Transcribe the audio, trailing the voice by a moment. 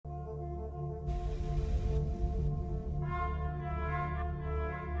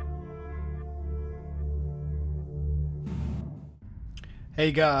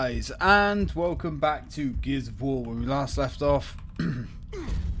Hey guys, and welcome back to Gears of War. When we last left off,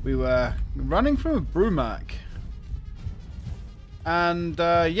 we were running from a Brumac. And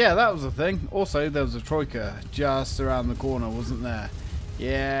yeah, that was the thing. Also, there was a Troika just around the corner, wasn't there?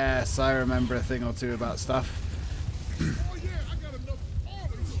 Yes, I remember a thing or two about stuff.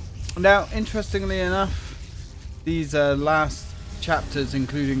 Now, interestingly enough, these last chapters,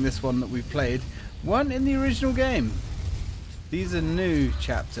 including this one that we've played, weren't in the original game. These are new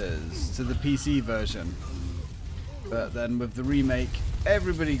chapters to the PC version. But then with the remake,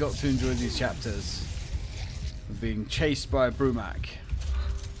 everybody got to enjoy these chapters. Being chased by a Brumac.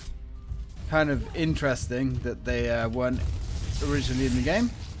 Kind of interesting that they weren't originally in the game.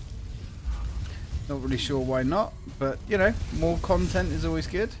 Not really sure why not, but you know, more content is always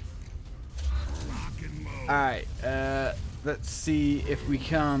good. Alright, let's see if we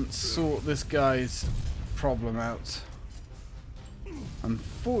can't sort this guy's problem out.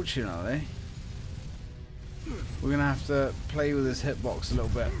 Unfortunately, we're going to have to play with his hitbox a little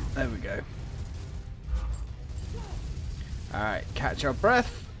bit. There we go. Alright, catch our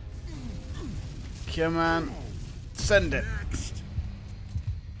breath. Come on. Send it.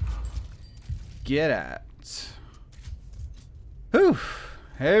 Get out. Whew.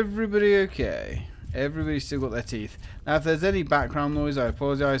 Everybody okay. Everybody's still got their teeth. Now, if there's any background noise, I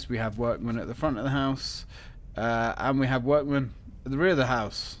apologise. We have workmen at the front of the house. And we have workmen at the rear of the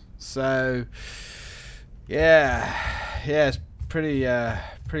house. So, yeah. Yeah, it's pretty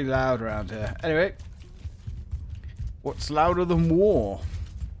loud around here. Anyway. What's louder than war?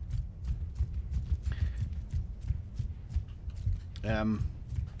 There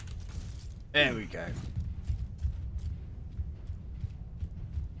we go.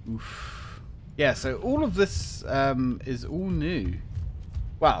 Oof. Yeah, so all of this is all new.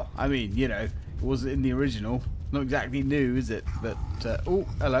 Well, I mean, you know, it wasn't in the original. Not exactly new, is it? But, oh,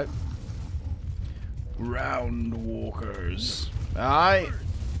 hello. Round walkers. Aye.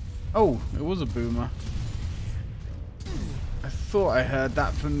 Oh, it was a boomer. I thought I heard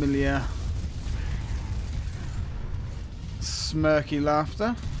that familiar smirky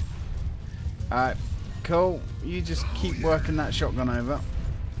laughter. Alright, Cole, you just keep working that shotgun over.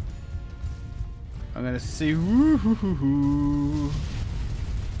 I'm gonna see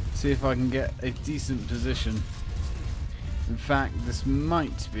if I can get a decent position. In fact, this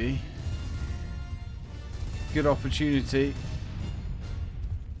might be a good opportunity.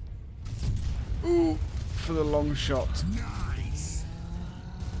 Ooh, for the long shot.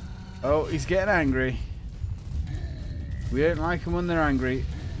 Oh, he's getting angry. We don't like them when they're angry.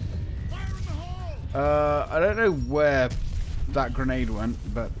 I don't know where that grenade went,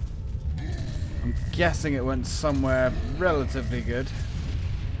 but I'm guessing it went somewhere relatively good.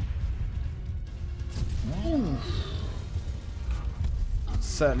 Ooh.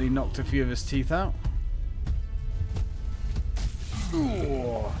 Certainly knocked a few of his teeth out.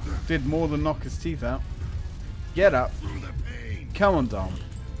 Ooh, did more than knock his teeth out. Get up. Come on, Dom.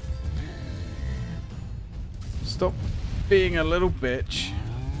 Stop being a little bitch.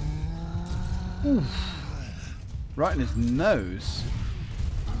 Oof. Right in his nose.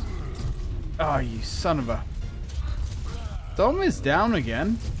 Oh, you son of a... Dom is down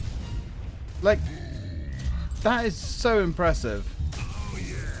again. Like, that is so impressive.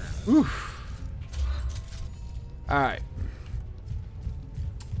 Oof. Alright.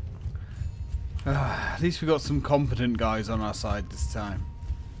 At least we got some competent guys on our side this time.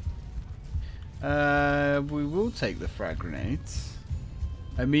 We will take the frag grenades.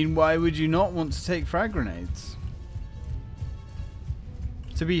 I mean, why would you not want to take frag grenades?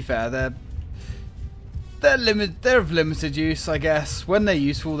 To be fair, they're of limited use, I guess. When they're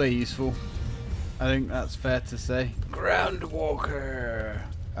useful, they're useful. I think that's fair to say. Ground walker.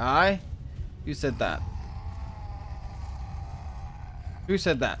 Aye? Who said that? Who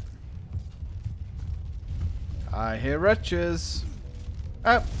said that? I hear wretches.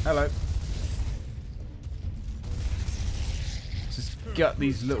 Oh, hello. Just gut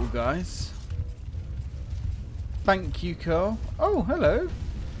these little guys. Thank you, Carl. Oh, hello.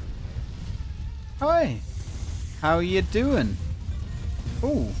 Hi. How are you doing?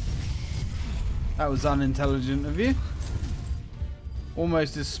 Oh. That was unintelligent of you.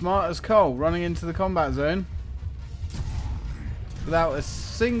 Almost as smart as Cole, running into the combat zone without a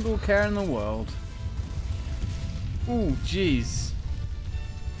single care in the world. Ooh, jeez.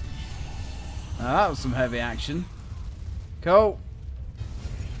 Now that was some heavy action. Cole.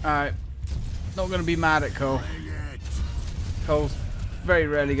 Alright. Not going to be mad at Cole. Cole very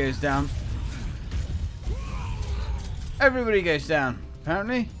rarely goes down. Everybody goes down,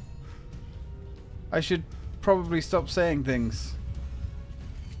 apparently. I should probably stop saying things.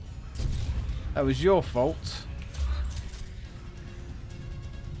 That was your fault.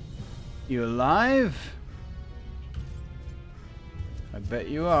 You alive? I bet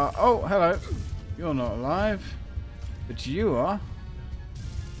you are. Oh, hello. You're not alive. But you are.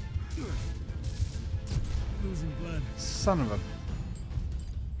 Losing blood. Son of a...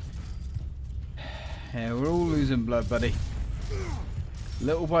 Yeah, we're all losing blood, buddy.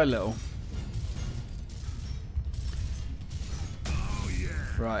 Little by little. Oh, yeah.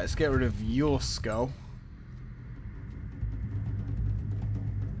 Right, let's get rid of your skull.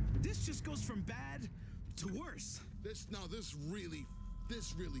 This just goes from bad to worse. This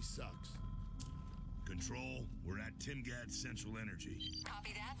really sucks. Control, we're at Timgad Central Energy.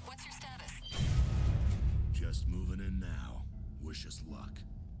 Copy that. What's your status? Just moving in now. Wish us luck.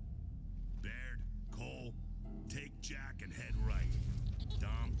 Baird, Cole, take Jack and head right.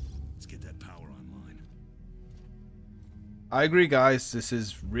 Dom, let's get that power online. I agree, guys. This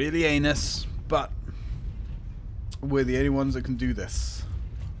is really heinous, but we're the only ones that can do this.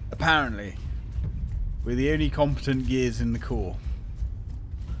 Apparently. We're the only competent gears in the Corps.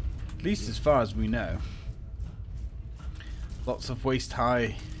 At least as far as we know. Lots of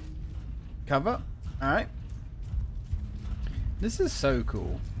waist-high cover. Alright. This is so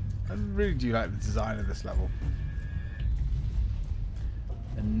cool. I really do like the design of this level.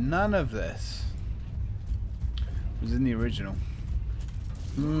 And none of this was in the original.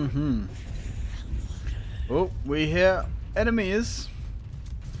 Oh, we hear enemies.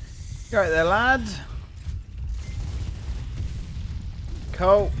 Go right there, lad.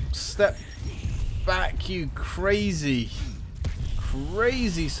 Cole, step back, you crazy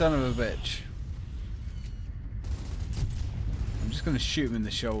son of a bitch. I'm just going to shoot him in the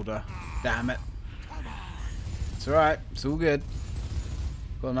shoulder. Damn it. It's alright. It's all good.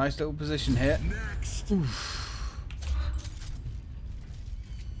 Got a nice little position here. Oof.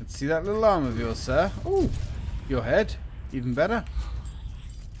 Let's see that little arm of yours, sir. Ooh, your head. Even better.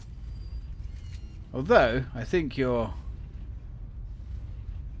 Although, I think your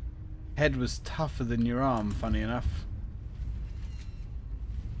head was tougher than your arm, funny enough.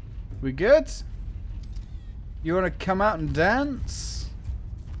 We good? You want to come out and dance?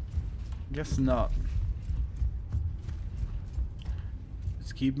 Guess not.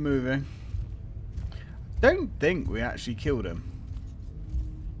 Let's keep moving. Don't think we actually killed him.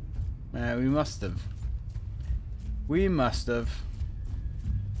 We must have. We must have.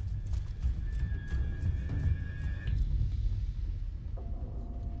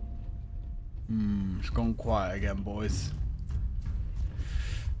 It's gone quiet again, boys.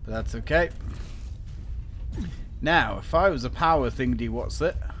 But that's okay. Now, if I was a power thingy, what's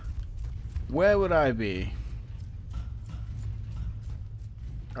it? Where would I be?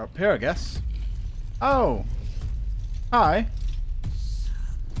 Up here, I guess. Oh! Hi.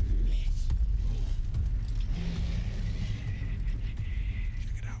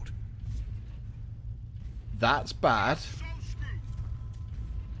 Check it out. That's bad.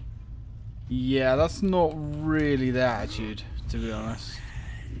 Yeah, that's not really the attitude, to be honest.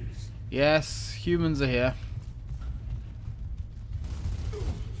 Yes, humans are here.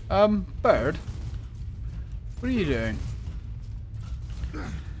 Bird? What are you doing?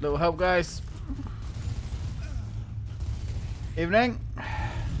 Little help, guys. Evening.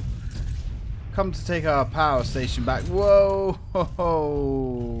 Come to take our power station back. Whoa! Ho,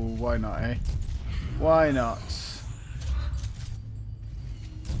 ho. Why not, eh? Why not?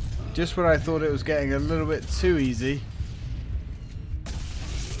 Just when I thought it was getting a little bit too easy.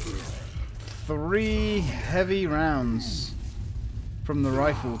 3 heavy rounds from the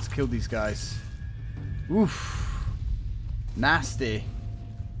rifle to kill these guys. Oof. Nasty.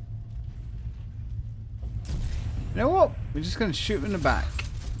 You know what? We're just going to shoot him in the back.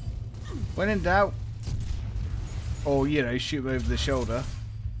 When in doubt. Or, you know, shoot him over the shoulder.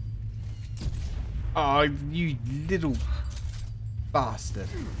 Oh, you little bastard.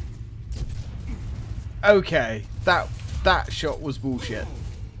 Okay, that shot was bullshit.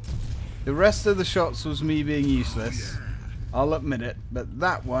 The rest of the shots was me being useless. I'll admit it, but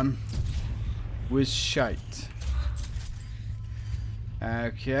that one was shite.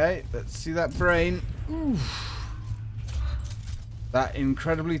 Okay, let's see that brain. Oof. That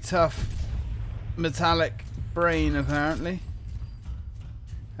incredibly tough metallic brain, apparently.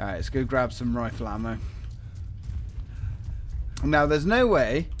 Alright, let's go grab some rifle ammo. Now, there's no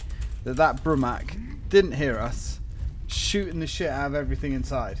way that Brumac didn't hear us shooting the shit out of everything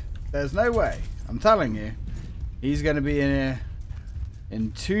inside. There's no way. I'm telling you. He's going to be in here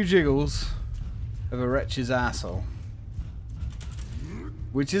in 2 jiggles of a wretch's asshole.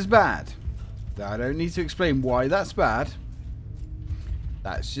 Which is bad. I don't need to explain why that's bad.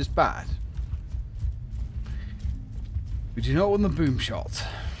 That's just bad. We do not want the boom shot.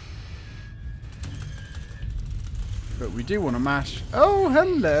 But we do want to mash. Oh,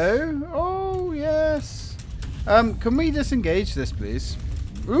 hello. Oh, yes. Can we disengage this, please?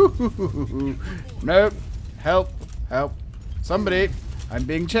 Ooh, nope. Help. Help. Somebody. I'm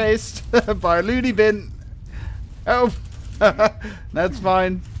being chased by a loony bin. Help. That's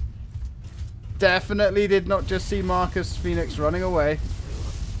fine. Definitely did not just see Marcus Fenix running away.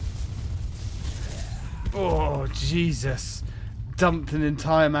 Oh, Jesus. Dumped an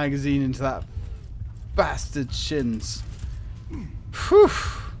entire magazine into that bastard's shins. Whew.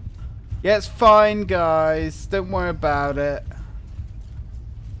 Yeah, it's fine, guys. Don't worry about it.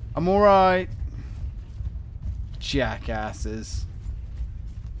 I'm alright. Jackasses.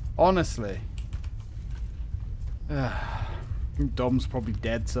 Honestly. Dom's probably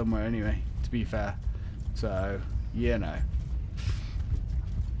dead somewhere anyway, to be fair. So, you know.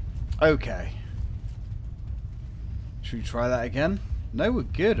 Okay. Should we try that again? No, we're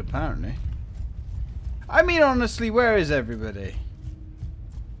good, apparently. I mean, honestly, where is everybody?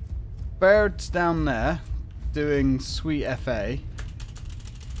 Bird's down there, doing sweet FA.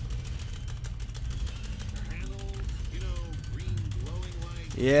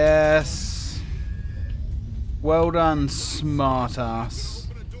 Yes. Well done, smart ass.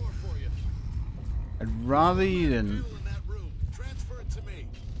 I'd rather you didn't.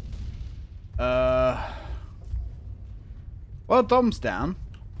 Well, Dom's down.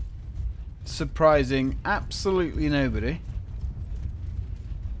 Surprising absolutely nobody.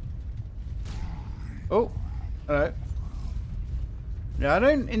 Oh, hello. Yeah, I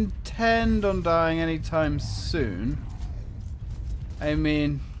don't intend on dying anytime soon. I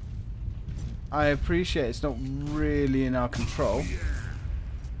mean, I appreciate it's not really in our control.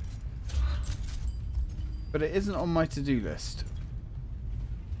 But it isn't on my to-do list.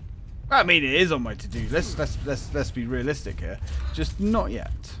 I mean, it is on my to-do list. Let's be realistic here. Just not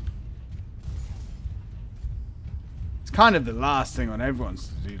yet. It's kind of the last thing on everyone's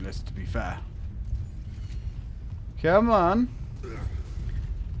to-do list, to be fair. Come on. You're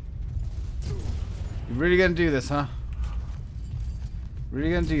really gonna do this, huh?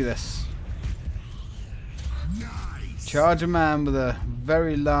 Really gonna do this? Nice. Charge a man with a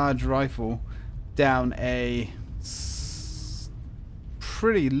very large rifle down a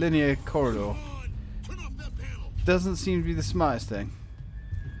pretty linear corridor. Doesn't seem to be the smartest thing.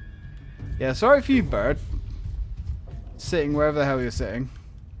 Yeah, sorry for you, bird. Sitting wherever the hell you're sitting.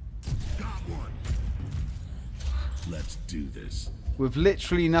 Got one. Let's do this. With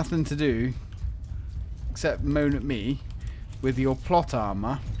literally nothing to do except moan at me with your plot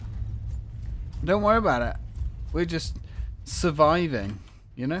armor. Don't worry about it. We're just surviving,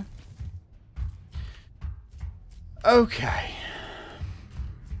 you know? Okay.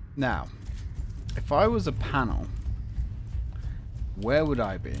 Now, if I was a panel, where would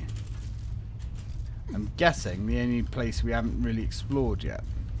I be? I'm guessing the only place we haven't really explored yet.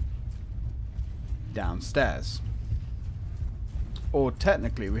 Downstairs. Or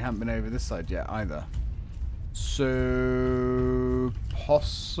technically we haven't been over this side yet either. So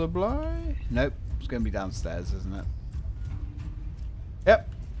possibly? Nope, it's going to be downstairs, isn't it? Yep.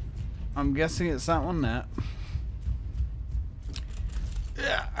 I'm guessing it's that one there.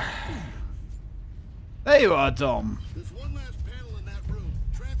 Yeah. There you are, Dom. There's one last panel in that room.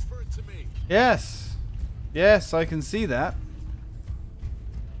 Transfer it to me. Yes. Yes, I can see that.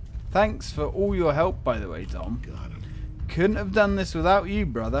 Thanks for all your help, by the way, Dom. Got him. Couldn't have done this without you,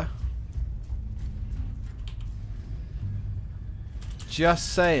 brother.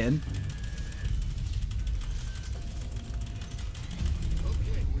 Just saying.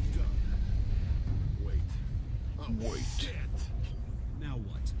 Okay, we're done. Wait. Oh, wait. Shit. Now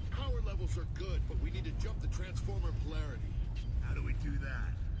what? Power levels are good, but we need to jump the transformer polarity. How do we do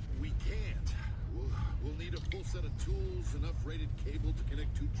that? We can't. We'll need a full set of tools, enough rated cable to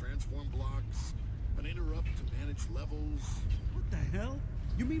connect two transform blocks, an interrupt to manage levels. What the hell?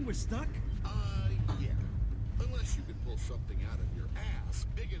 You mean we're stuck? Yeah. Unless you can pull something out of your ass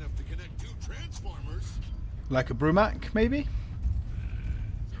big enough to connect two transformers. Like a Brumac, maybe?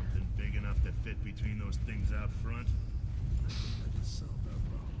 Something big enough to fit between those things out front? I think I just solved our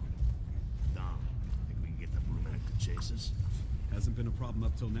problem. Dom, think we can get the Brumac to chase us? Hasn't been a problem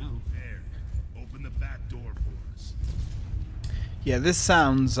up till now. There. Open the back door for us. Yeah, this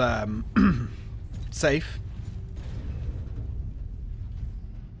sounds safe.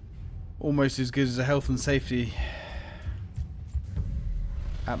 Almost as good as a health and safety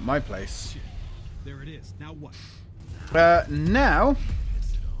at my place. There it is. Now what? Now,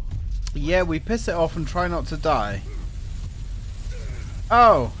 yeah, we piss it off and try not to die.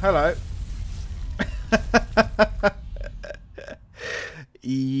 Oh, hello.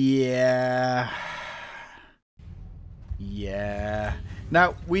 Yeah. Yeah.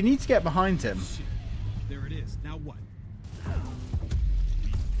 Now, we need to get behind him. Shit. There it is. Now what?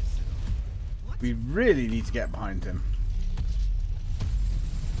 We really need to get behind him.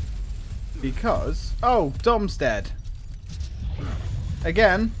 Because... Oh, Dom's dead.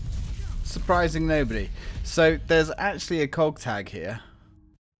 Again, surprising nobody. So, there's actually a cog tag here.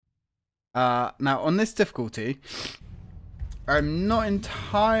 Now, on this difficulty, I'm not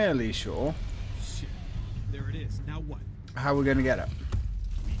entirely sure Shit. There it is. Now what? how we're going to get it.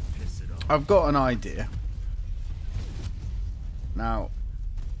 I've got an idea. Now,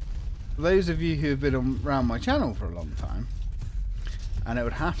 for those of you who have been around my channel for a long time, and it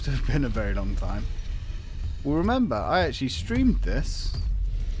would have to have been a very long time, will remember I actually streamed this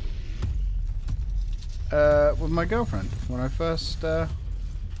with my girlfriend when I first,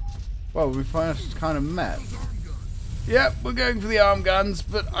 well, we first kind of met. Yep, we're going for the arm guns,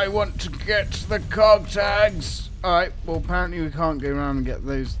 but I want to get the cog tags. Alright, well apparently we can't go around and get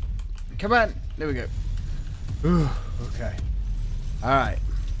those. Come on, there we go. Ooh, okay. Alright.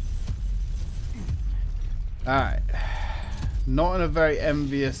 Alright. Not in a very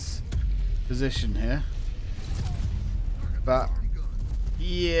envious position here. But,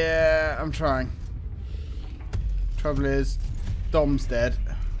 yeah, I'm trying. Trouble is, Dom's dead.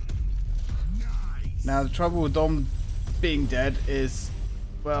 Now the trouble with Dom being dead is,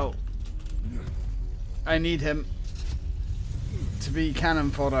 well, I need him to be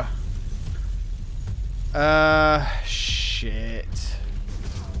cannon fodder. Shit.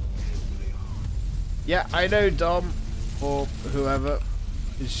 Yeah, I know Dom, or whoever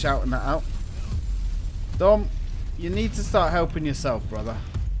is shouting that out. Dom, you need to start helping yourself, brother.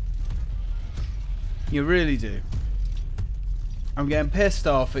 You really do. I'm getting pissed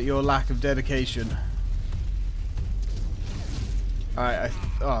off at your lack of dedication. Alright,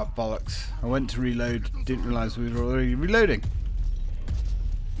 oh, bollocks. I went to reload, didn't realise we were already reloading.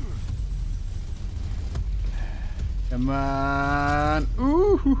 Come on.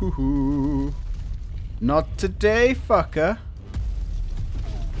 Ooh, hoo, hoo, hoo. Not today, fucker.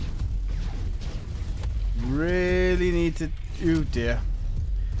 Really need to, oh dear,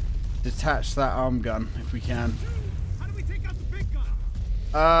 detach that arm gun if we can. How do we take out the big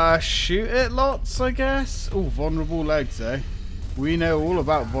gun? Shoot it lots, I guess. Oh, vulnerable legs, eh? We know all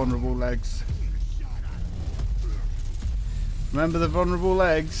about vulnerable legs. Remember the vulnerable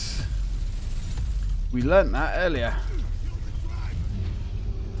legs? We learnt that earlier.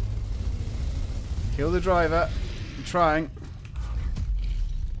 Kill the driver. I'm trying.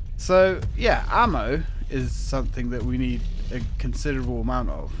 So, yeah, ammo is something that we need a considerable amount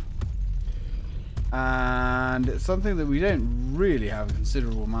of. And it's something that we don't really have a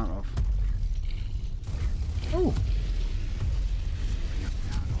considerable amount of. Oh.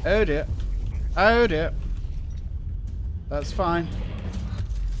 Oh dear. Oh dear. That's fine.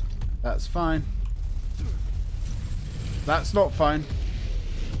 That's fine. That's not fine.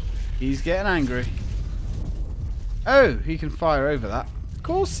 He's getting angry. Oh, he can fire over that. Of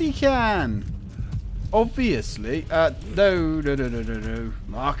course he can. Obviously. No.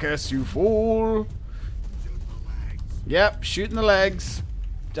 Marcus, you fool. Yep, shooting the legs.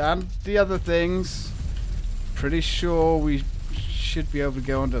 And the other things. Pretty sure we should be able to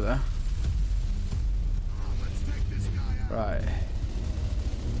go under there. Right.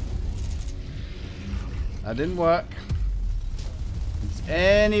 That didn't work. Is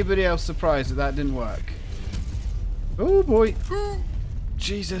anybody else surprised that that didn't work? Oh boy.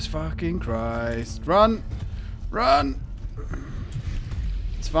 Jesus fucking Christ. Run. Run.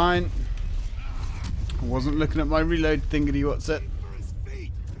 It's fine. I wasn't looking at my reload thingy, what's it?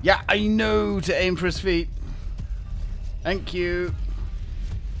 Yeah, I know to aim for his feet. Thank you.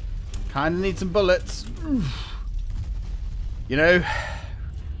 Kinda need some bullets. You know,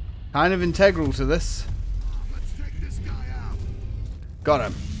 kind of integral to this. Got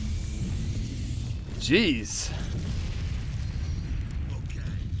him. Jeez. Okay,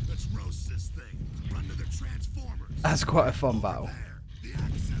 let's roast this thing. Run to the transformers. That's quite a fun battle. The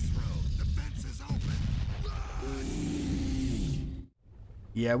access road. The fence is open.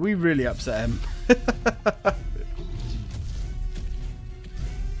 Yeah, we really upset him.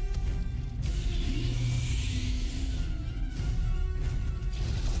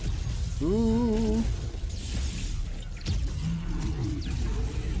 Ooh.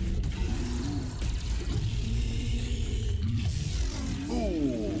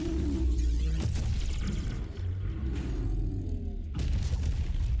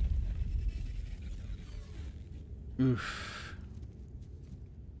 Oof.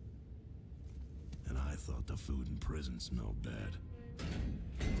 And I thought the food in prison smelled bad.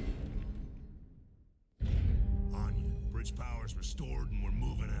 power's restored and we're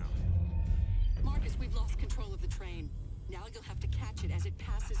moving out. Marcus, we've lost control of the train. Now you'll have to catch it as it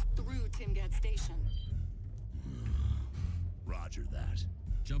passes through Timgad Station. Roger that.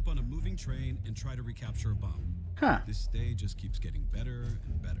 Jump on a moving train and try to recapture a bomb. Huh. This stage just keeps getting better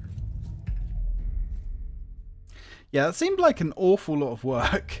and better. Yeah, that seemed like an awful lot of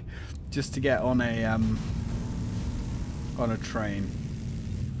work just to get on a train.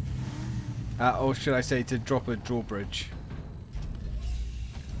 Or should I say to drop a drawbridge.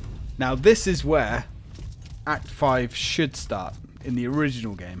 Now this is where Act 5 should start in the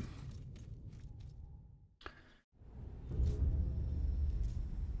original game.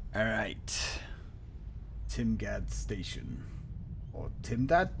 Alright. Timgad Station. Or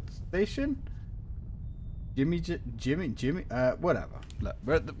Timdad Station? Jimmy, whatever. Look,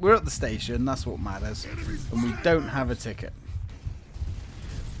 we're at the station, that's what matters. And we don't have a ticket.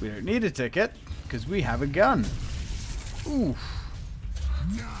 We don't need a ticket, because we have a gun. Oof.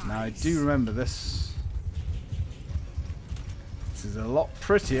 Now I do remember this. This is a lot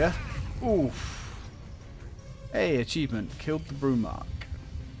prettier. Oof. Hey, achievement. Killed the Brumark.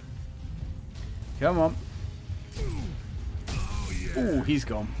 Come on. Ooh, he's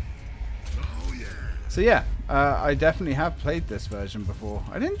gone. So yeah, I definitely have played this version before.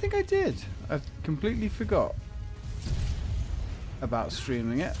 I didn't think I did. I completely forgot about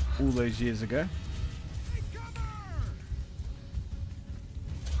streaming it all those years ago.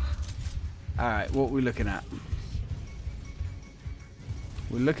 Alright, what are we looking at?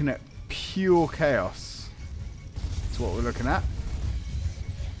 We're looking at pure chaos. That's what we're looking at.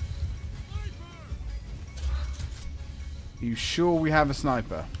 Are you sure we have a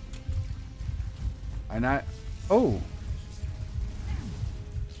sniper? I know. Oh.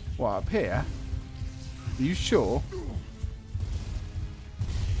 What, up here? Are you sure?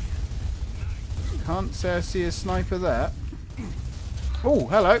 Can't say I see a sniper there. Oh,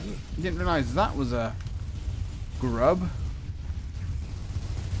 hello. Didn't realise that was a grub.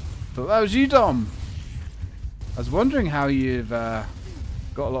 Thought that was you, Dom. I was wondering how you've got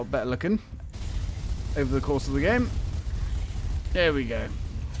a lot better looking over the course of the game. There we go.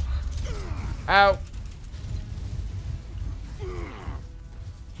 Ow.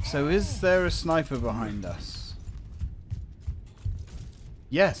 So is there a sniper behind us?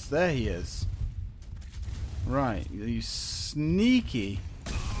 Yes, there he is. Right, you sneaky,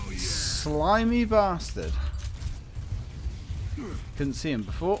 slimy bastard. Couldn't see him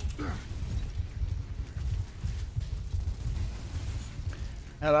before.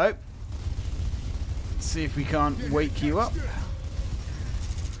 Hello. Let's see if we can't wake you up.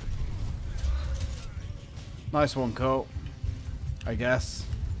 Nice one, Cole. I guess.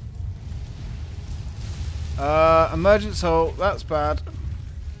 Emergence hole. That's bad.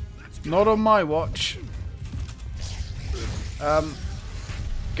 Not on my watch.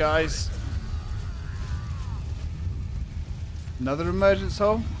 Guys. Another emergence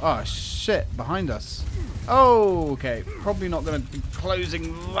hole? Oh, shit. Behind us. Oh, okay. Probably not going to be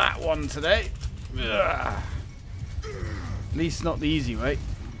closing that one today. Ugh. At least not the easy way.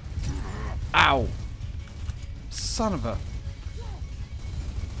 Ow. Son of a...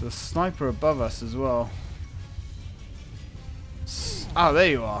 The sniper above us as well. Oh, there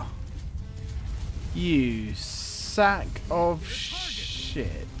you are. You sack of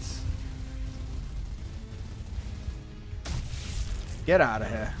shit. Get out of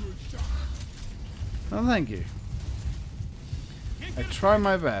here. Oh, thank you. I try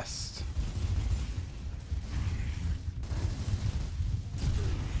my best.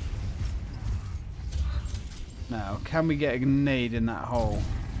 Now, can we get a grenade in that hole?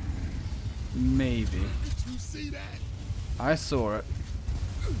 Maybe. I saw it.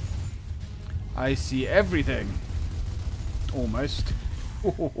 I see everything. Almost.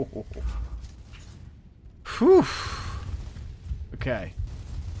 Whew. Okay.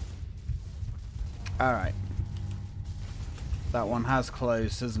 Alright. That one has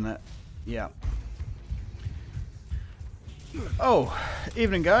closed, isn't it? Yeah. Oh,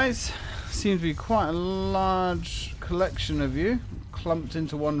 evening guys. Seems to be quite a large collection of you clumped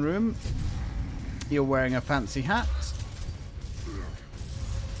into one room. You're wearing a fancy hat.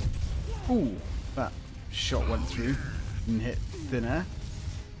 Ooh, that shot went through and hit thin air.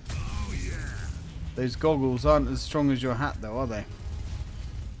 Those goggles aren't as strong as your hat though, are they?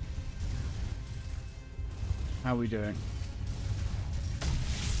 How are we doing?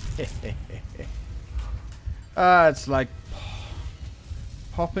 It's like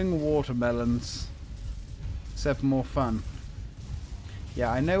popping watermelons, except more fun.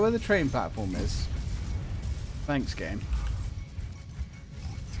 Yeah, I know where the train platform is. Thanks, game.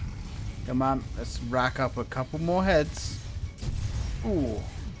 Come on, let's rack up a couple more heads. Ooh.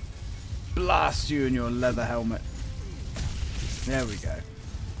 Blast you in your leather helmet. There we go.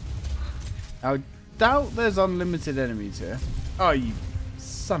 I doubt there's unlimited enemies here. Oh, you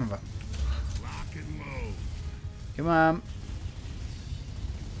son of a... Lock and load. Come on.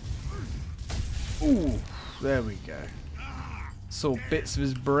 Ooh, there we go. Saw bits of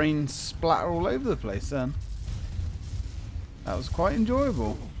his brain splatter all over the place then. That was quite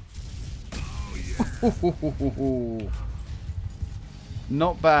enjoyable.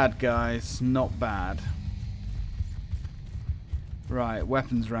 Not bad, guys. Not bad. Right,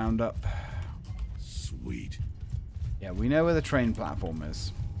 weapons roundup. Sweet. Yeah, we know where the train platform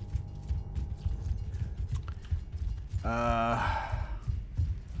is.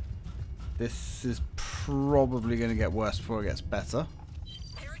 This is probably going to get worse before it gets better.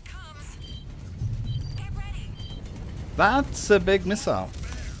 Here it comes. Get ready. That's a big missile.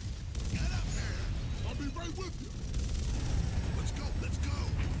 Get up there. I'll be right with you. Let's go. Let's go.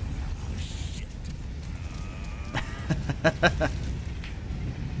 Oh, shit.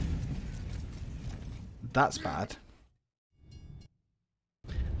 That's bad.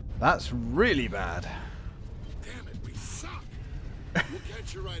 That's really bad. Damn it, we suck. We'll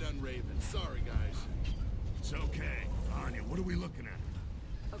catch you right on Raven. Sorry, guys. It's okay. Anya, what are we looking at?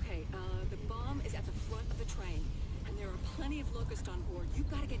 Okay, the bomb is at the front of the train, and there are plenty of Locust on board. You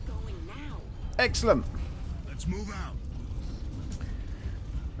gotta get going now. Excellent. Let's move out.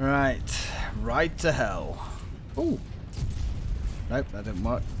 Right. Right to hell. Ooh. Nope, that didn't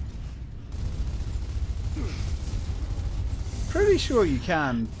work. Pretty sure you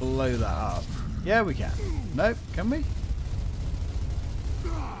can blow that up. Yeah, we can. Nope, can we?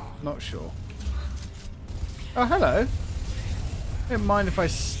 Not sure. Oh, hello. Don't mind if I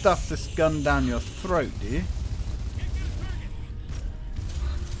stuff this gun down your throat, do you?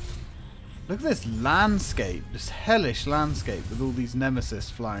 Look at this landscape, this hellish landscape with all these nemesis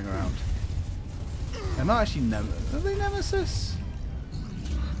flying around. They're not actually nemesis. Are they nemesis?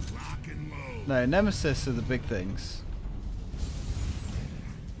 Lock and load. No, nemesis are the big things.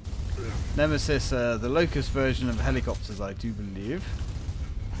 Nemesis are the Locust version of helicopters, I do believe.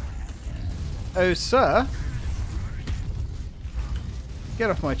 Oh, sir. Get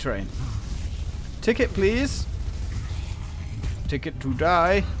off my train. Ticket, please. Ticket to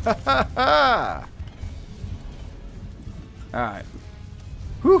die. Ha ha ha! Alright.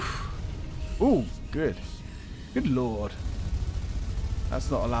 Whew. Ooh, good. Good lord.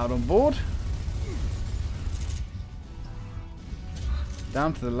 That's not allowed on board.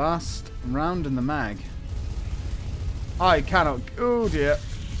 Down to the last round in the mag. I cannot... Oh dear.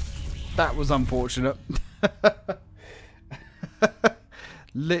 That was unfortunate.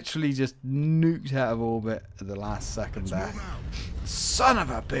 Literally just nuked out of orbit at the last second there. Son of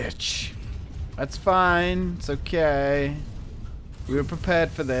a bitch. That's fine. It's okay. We were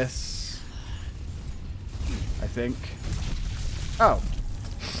prepared for this. I think. Oh.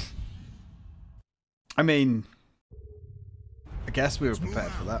 I mean... I guess we were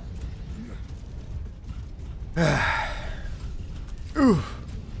prepared for that. Ooh.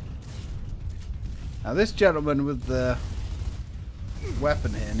 Now this gentleman with the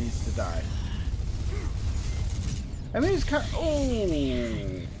weapon here needs to die. I mean, it's kind of... Oh.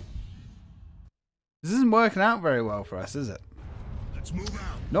 This isn't working out very well for us, is it? Let's move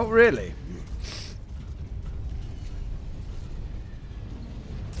out. Not really.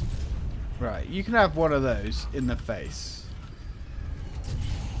 Right, you can have one of those in the face.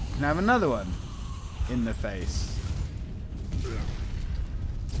 You can have another one in the face.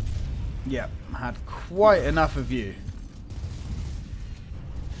 Yep, had quite enough of you.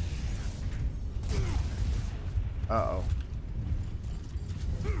 Uh-oh.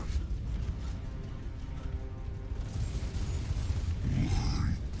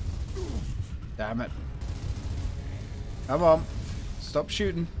 Damn it. Come on. Stop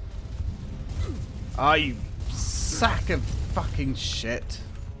shooting. Ah, you sack of fucking shit.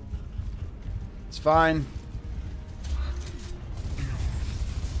 It's fine.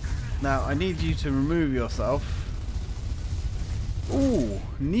 Now, I need you to remove yourself. Ooh,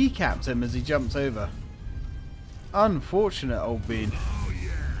 kneecapped him as he jumps over. Unfortunate, old bean.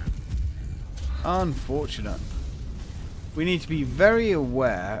 Unfortunate. We need to be very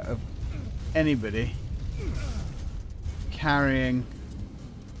aware of anybody carrying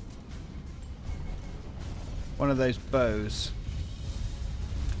one of those bows.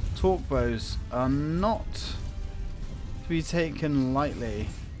 Torque bows are not to be taken lightly.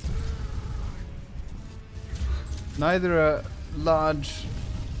 Neither are large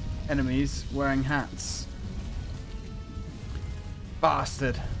enemies wearing hats.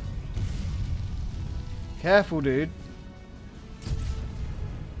 Bastard. Careful, dude.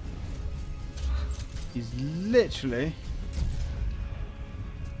 He's literally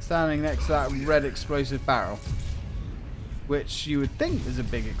standing next to that red explosive barrel, which you would think is a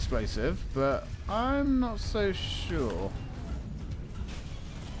big explosive, but I'm not so sure.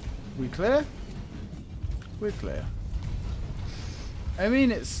 We clear? We're clear. I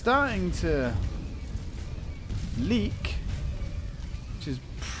mean, it's starting to leak, which is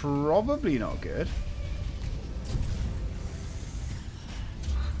probably not good.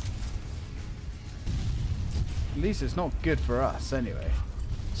 At least it's not good for us anyway.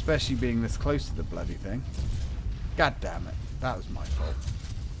 Especially being this close to the bloody thing. God damn it. That was my fault.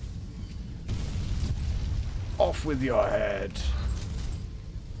 Off with your head.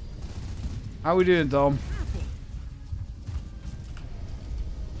 How we doing, Dom?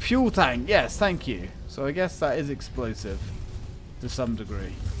 Fuel tank. Yes, thank you. So I guess that is explosive to some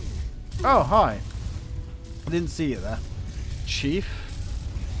degree. Oh, hi. I didn't see you there. Chief.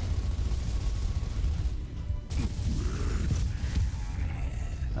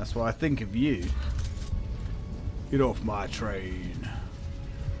 That's what I think of you. Get off my train.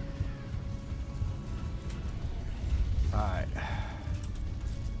 Alright.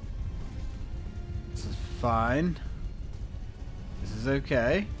 This is fine. This is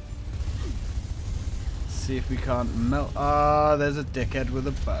okay. Let's see if we can't melt. Ah, there's a dickhead with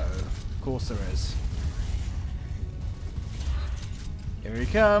a bow. Of course there is. Here he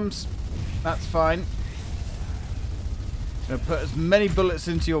comes. That's fine. I'm going to put as many bullets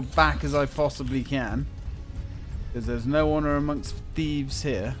into your back as I possibly can. Because there's no honor amongst thieves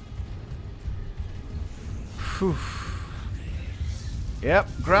here. Whew. Yep,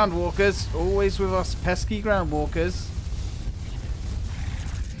 groundwalkers. Always with us pesky groundwalkers.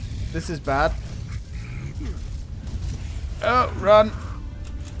 This is bad. Oh, run.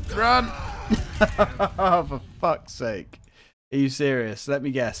 Run. Oh, for fuck's sake. Are you serious? Let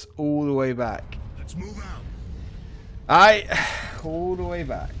me guess. All the way back. Let's move out. All the way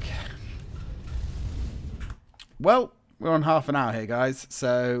back. Well, we're on half an hour here, guys,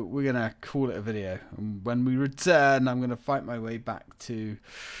 so we're going to call it a video. And when we return, I'm going to fight my way back to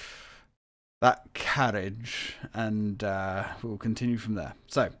that carriage, and we'll continue from there.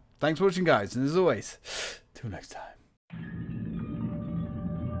 So, thanks for watching, guys, and as always, till next time.